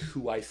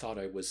who I thought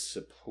I was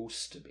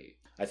supposed to be.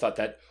 I thought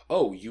that,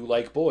 you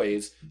like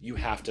boys, you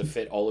have to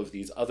fit all of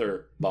these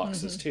other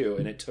boxes too.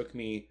 And it took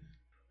me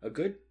a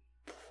good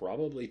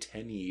probably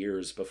 10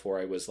 years before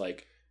I was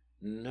like,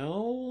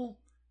 no,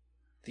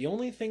 the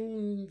only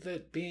thing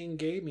that being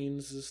gay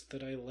means is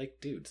that I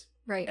like dudes.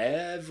 Right.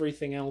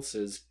 Everything else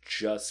is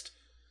just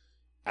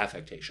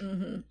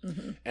affectation.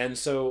 And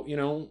so,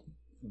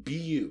 be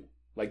you.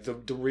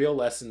 The real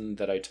lesson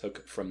that I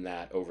took from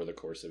that over the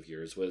course of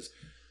years was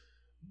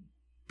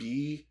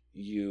be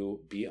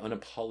you, be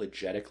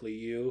unapologetically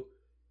you,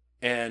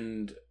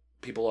 and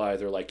people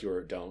either like you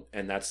or don't,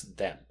 and that's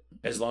them.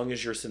 As long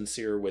as you're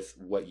sincere with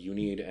what you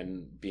need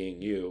and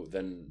being you,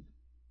 then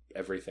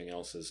everything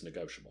else is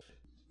negotiable.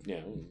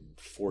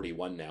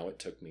 41 now, it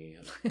took me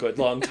a good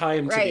long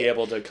time to be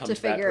able to come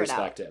to that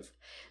perspective.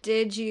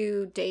 Did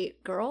you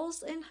date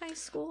girls in high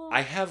school?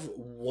 I have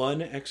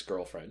one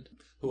ex-girlfriend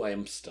who I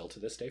am still to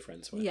this day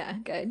friends with. Yeah,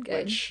 good.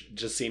 Which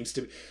just seems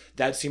to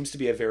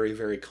be a very,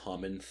 very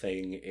common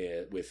thing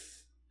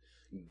with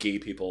gay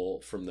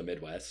people from the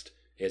Midwest,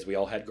 is we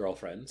all had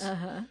girlfriends.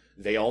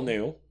 They all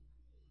knew.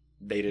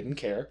 They didn't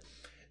care.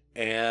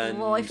 And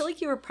well, I feel like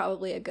you were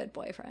probably a good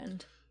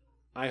boyfriend.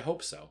 I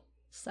hope so.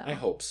 I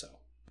hope so.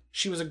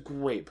 She was a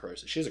great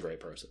person. She's a great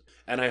person.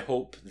 And I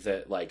hope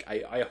that,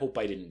 I hope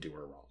I didn't do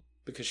her wrong,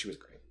 because she was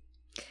great.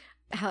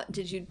 How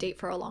did you date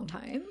for a long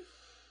time?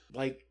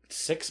 Like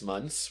 6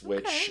 months,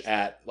 which Okay.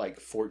 at like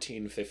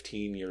 14,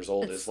 15 years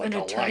old It's is like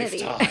an a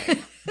eternity.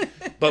 lifetime.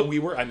 But we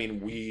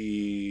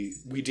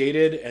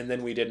dated and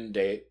then we didn't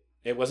date.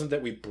 It wasn't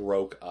that we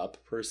broke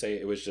up per se.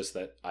 It was just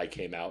that I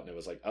came out and it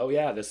was like, oh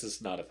yeah, this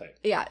is not a thing.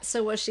 Yeah.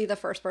 So was she the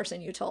first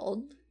person you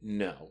told?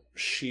 No,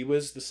 she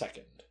was the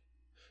second.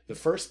 The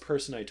first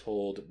person I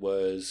told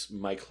was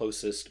my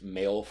closest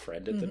male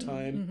friend at the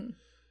time.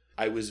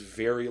 I was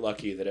very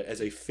lucky that as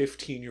a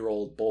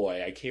 15-year-old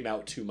boy, I came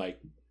out to my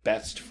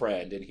best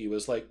friend and he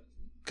was like,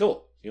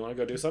 cool, you want to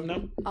go do something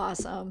now?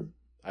 Awesome.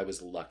 I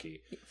was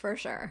lucky. For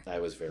sure. I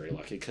was very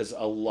lucky because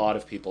a lot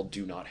of people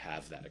do not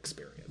have that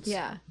experience.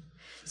 Yeah.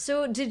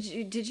 So did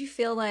you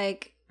feel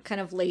like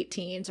kind of late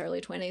teens,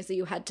 early 20s that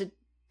you had to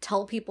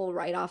tell people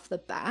right off the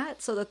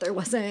bat so that there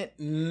wasn't...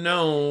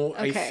 No,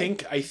 Okay.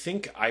 I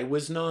think I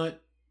was not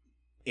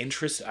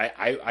interested.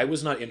 I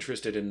was not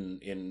interested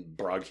in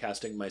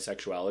broadcasting my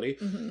sexuality.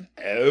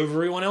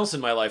 Everyone else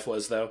in my life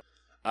was, though.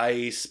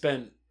 I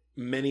spent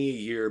many a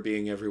year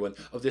being everyone.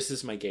 Oh, this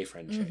is my gay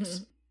friend,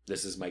 Chase.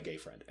 This is my gay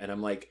friend, and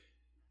I'm like,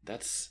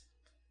 that's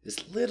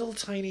this little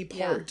tiny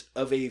part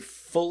of a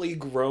fully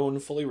grown,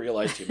 fully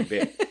realized human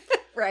being.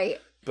 Right.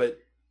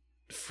 But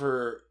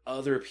for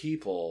other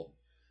people,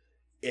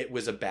 it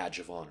was a badge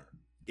of honor.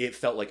 It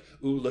felt like,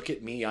 ooh, look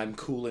at me, I'm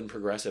cool and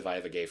progressive, I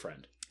have a gay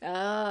friend.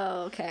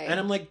 Oh, okay. And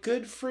I'm like,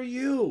 good for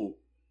you.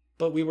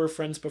 But we were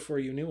friends before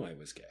you knew I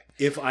was gay.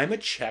 If I'm a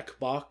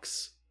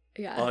checkbox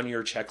yeah. on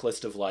your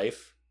checklist of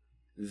life,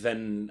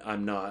 then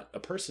I'm not a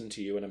person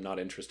to you and I'm not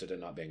interested in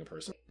not being a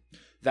person.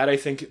 That I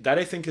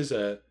think is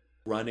a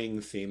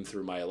running theme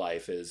through my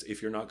life is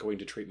if you're not going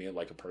to treat me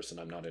like a person,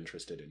 I'm not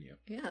interested in you.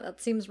 Yeah,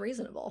 that seems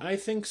reasonable. I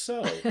think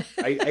so.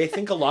 I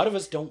think a lot of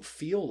us don't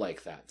feel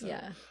like that, though.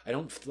 Yeah.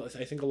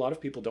 I think a lot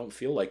of people don't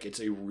feel like it's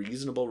a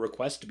reasonable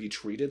request to be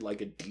treated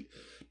like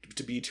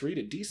to be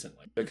treated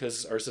decently,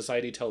 because our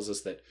society tells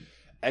us that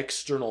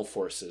external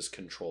forces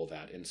control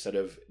that instead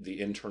of the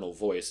internal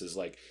voice. Is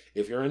like,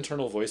 if your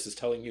internal voice is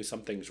telling you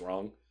something's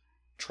wrong,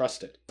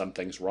 trust it.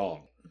 Something's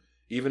wrong.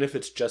 Even if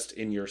it's just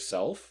in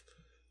yourself,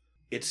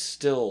 it's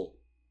still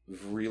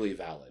really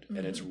valid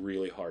and it's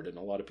really hard. And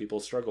a lot of people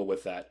struggle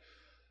with that.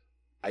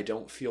 I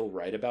don't feel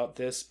right about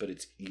this, but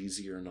it's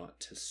easier not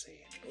to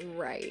say it.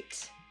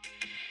 Right.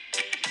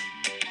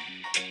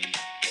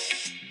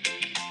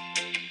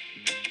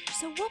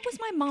 So what was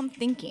my mom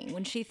thinking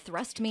when she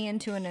thrust me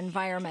into an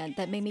environment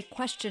that made me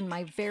question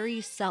my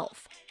very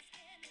self?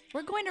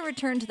 We're going to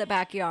return to the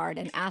backyard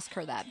and ask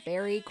her that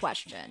very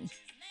question.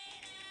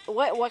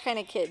 What kind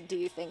of kid do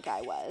you think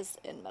I was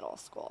in middle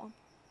school?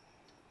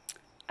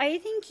 I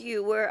think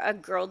you were a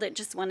girl that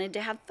just wanted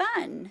to have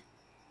fun.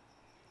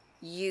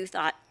 You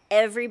thought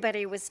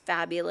everybody was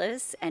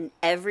fabulous and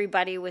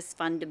everybody was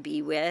fun to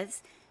be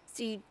with.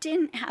 So you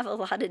didn't have a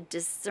lot of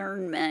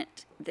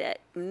discernment that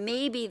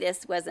maybe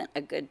this wasn't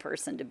a good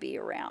person to be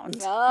around.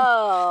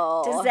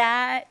 Oh. Does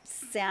that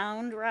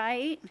sound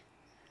right?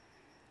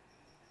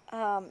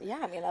 Yeah,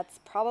 I mean, that's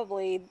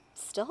probably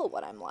still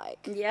what I'm like.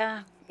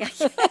 Yeah.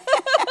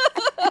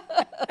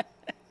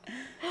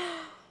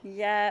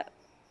 Yeah.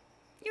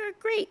 You were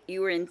great.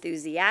 You were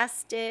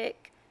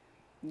enthusiastic.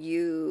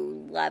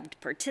 You loved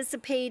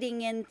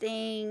participating in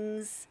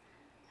things.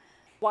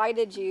 Why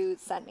did you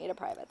send me to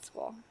private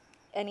school?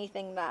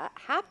 Anything that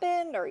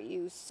happened or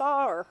you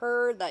saw or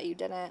heard that you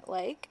didn't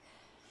like?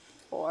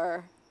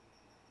 Or...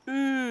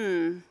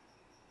 You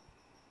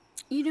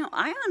know,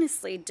 I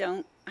honestly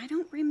don't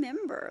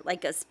remember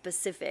like a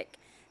specific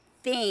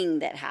thing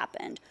that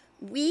happened.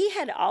 We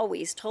had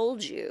always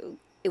told you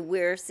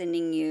we're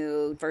sending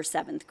you for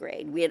 7th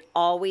grade. We had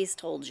always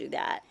told you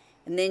that.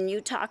 And then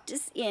you talked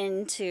us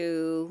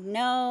into,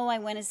 no, I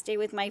want to stay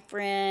with my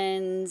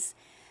friends.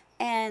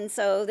 And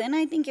so then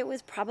I think it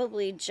was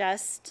probably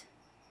just,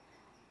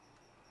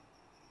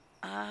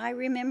 I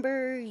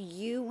remember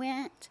you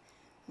went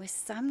with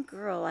some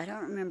girl. I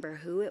don't remember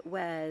who it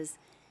was.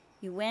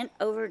 You went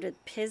over to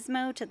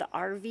Pismo to the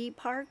RV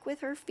park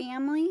with her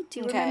family. Do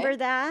you remember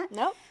that?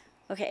 Nope.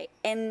 Okay.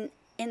 And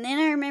then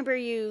I remember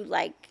you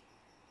like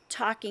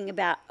talking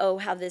about, oh,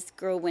 how this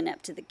girl went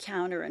up to the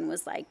counter and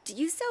was like, do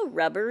you sell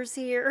rubbers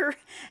here?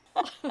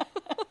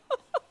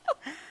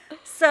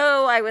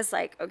 So I was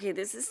like, okay,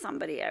 this is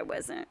somebody I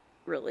wasn't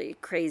really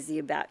crazy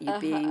about you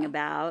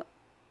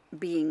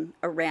being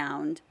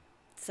around.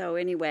 So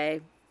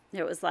anyway,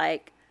 it was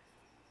like,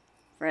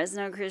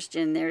 Fresno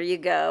Christian, there you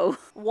go.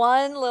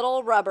 One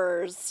little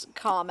rubbers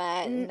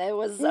comment and it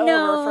was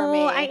over for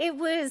me.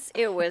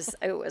 It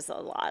was a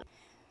lot.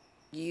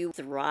 You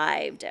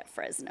thrived at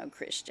Fresno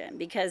Christian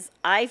because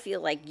I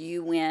feel like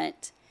you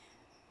went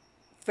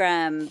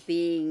from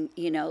being,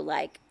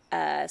 like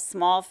a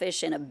small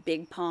fish in a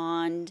big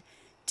pond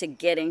to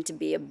getting to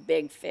be a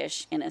big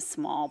fish in a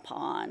small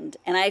pond.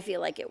 And I feel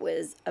like it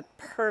was a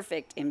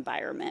perfect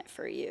environment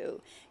for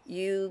you.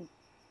 You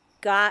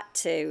got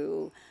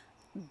to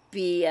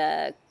be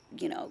a,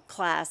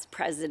 class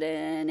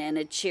president and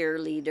a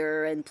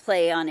cheerleader and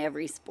play on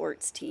every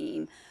sports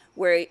team.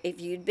 Where if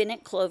you'd been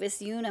at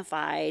Clovis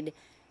Unified,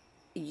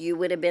 you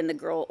would have been the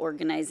girl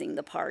organizing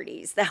the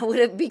parties. That would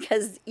have,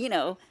 because, you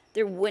know,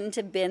 there wouldn't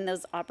have been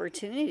those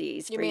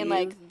opportunities You for mean you.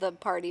 like the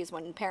parties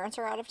when parents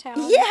are out of town?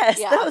 Yes,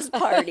 Yeah. those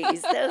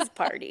parties, those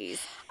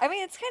parties. I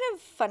mean, it's kind of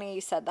funny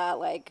you said that,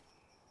 like,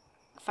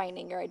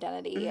 finding your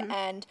identity. Mm-hmm.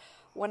 And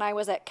when I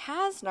was at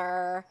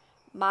Kasner,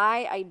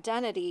 my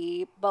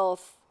identity,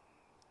 both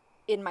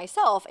in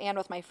myself and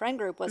with my friend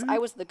group, was I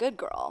was the good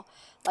girl.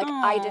 Like,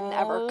 I didn't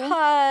ever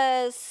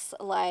cuss.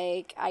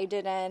 Like, I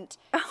didn't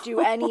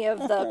do any of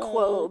the,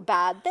 quote,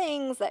 bad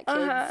things that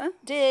kids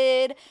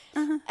did.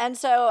 And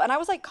so, and I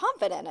was, like,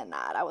 confident in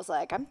that. I was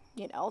like, I'm,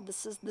 you know,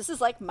 this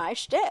is like, my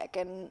shtick,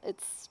 and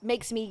it's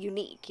makes me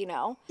unique, you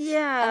know?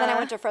 Yeah. And then I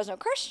went to Fresno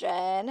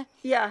Christian.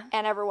 Yeah.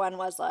 And everyone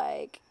was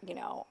like, you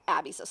know,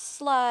 Abby's a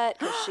slut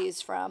because she's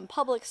from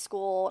public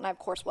school. And I, of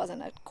course,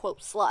 wasn't a,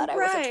 quote, slut. I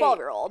was a Right.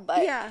 12-year-old.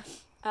 But, Yeah.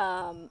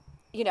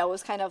 you know, it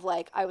was kind of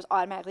like I was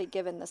automatically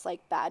given this, like,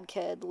 bad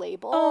kid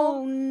label.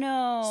 Oh,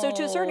 no. So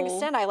to a certain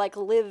extent, I, like,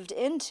 lived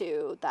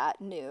into that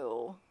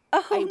new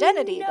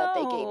identity that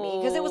they gave me.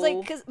 Because it was,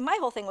 like, because my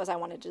whole thing was I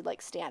wanted to,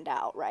 like, stand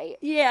out, right?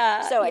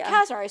 Yeah. So at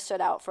yeah. Kasner, I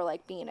stood out for,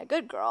 like, being a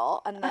good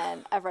girl. And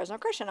then at Fresno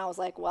Christian, I was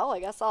like, well,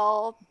 I guess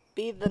I'll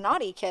be the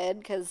naughty kid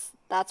because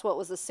that's what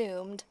was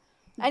assumed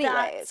anyways.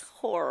 That's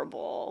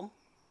horrible.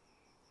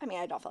 I mean,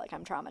 I don't feel like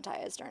I'm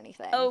traumatized or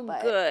anything. Oh,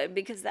 but, good,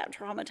 because that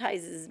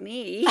traumatizes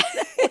me.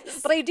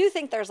 But I do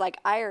think there's, like,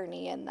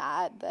 irony in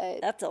that.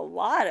 That's a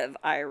lot of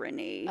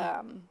irony.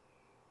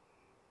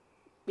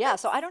 Yeah,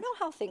 so I don't know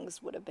how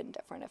things would have been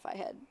different if I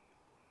had,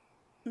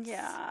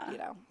 yeah. you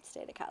know,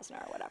 stayed at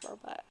Kasner or whatever,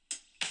 but...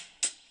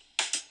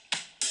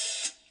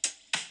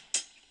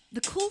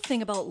 The cool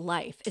thing about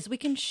life is we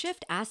can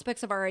shift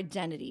aspects of our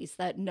identities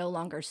that no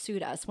longer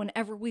suit us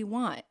whenever we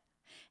want.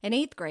 In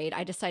 8th grade,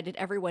 I decided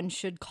everyone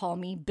should call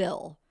me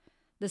Bill.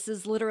 This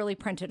is literally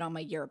printed on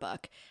my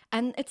yearbook,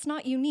 and it's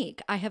not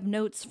unique. I have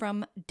notes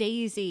from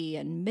Daisy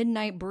and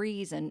Midnight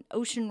Breeze and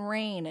Ocean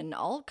Rain and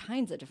all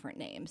kinds of different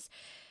names.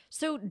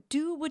 So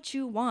do what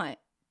you want.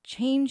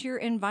 Change your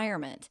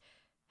environment.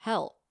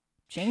 Hell,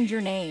 change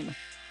your name.